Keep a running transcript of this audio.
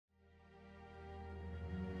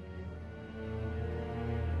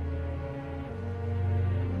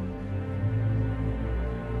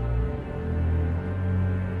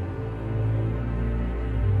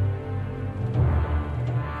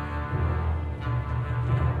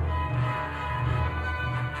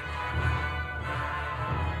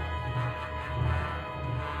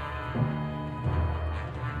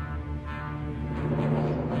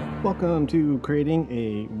Welcome to creating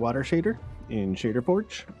a water shader in Shader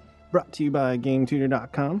Forge, brought to you by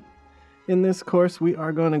gametutor.com. In this course, we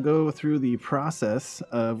are going to go through the process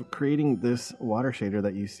of creating this water shader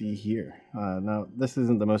that you see here. Now, this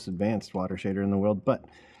isn't the most advanced water shader in the world, but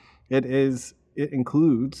it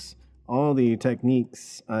includes all the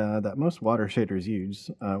techniques that most water shaders use,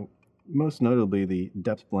 most notably the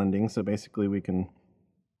depth blending. So basically, we can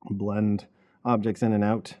blend objects in and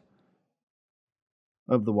out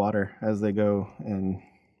of the water as they go and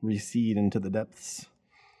recede into the depths.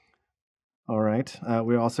 All right,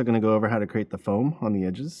 we're also going to go over how to create the foam on the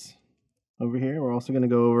edges over here. We're also going to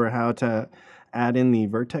go over how to add in the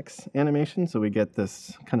vertex animation so we get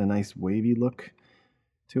this kind of nice wavy look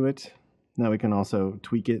to it. Now we can also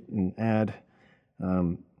tweak it and add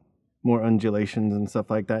more undulations and stuff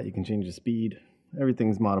like that. You can change the speed.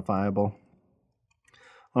 Everything's modifiable.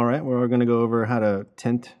 All right, we're going to go over how to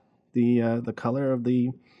tint the color of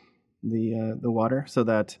the water, so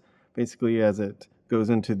that basically as it goes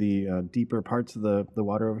into the deeper parts of the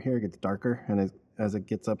water over here, it gets darker, and as it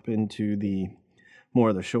gets up into the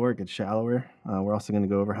more of the shore, it gets shallower. We're also going to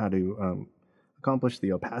go over how to accomplish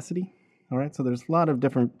the opacity. All right, so there's a lot of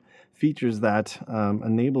different features that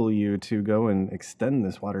enable you to go and extend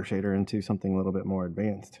this water shader into something a little bit more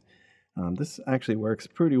advanced. This actually works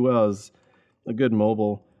pretty well as a good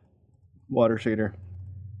mobile water shader.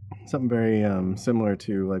 Something very similar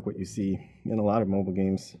to like what you see in a lot of mobile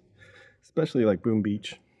games, especially like Boom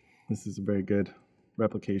Beach. This is a very good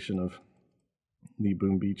replication of the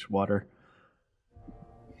Boom Beach water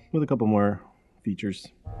with a couple more features.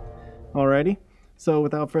 Alrighty, so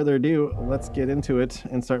without further ado, let's get into it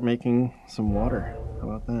and start making some water. How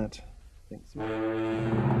about that? Thanks.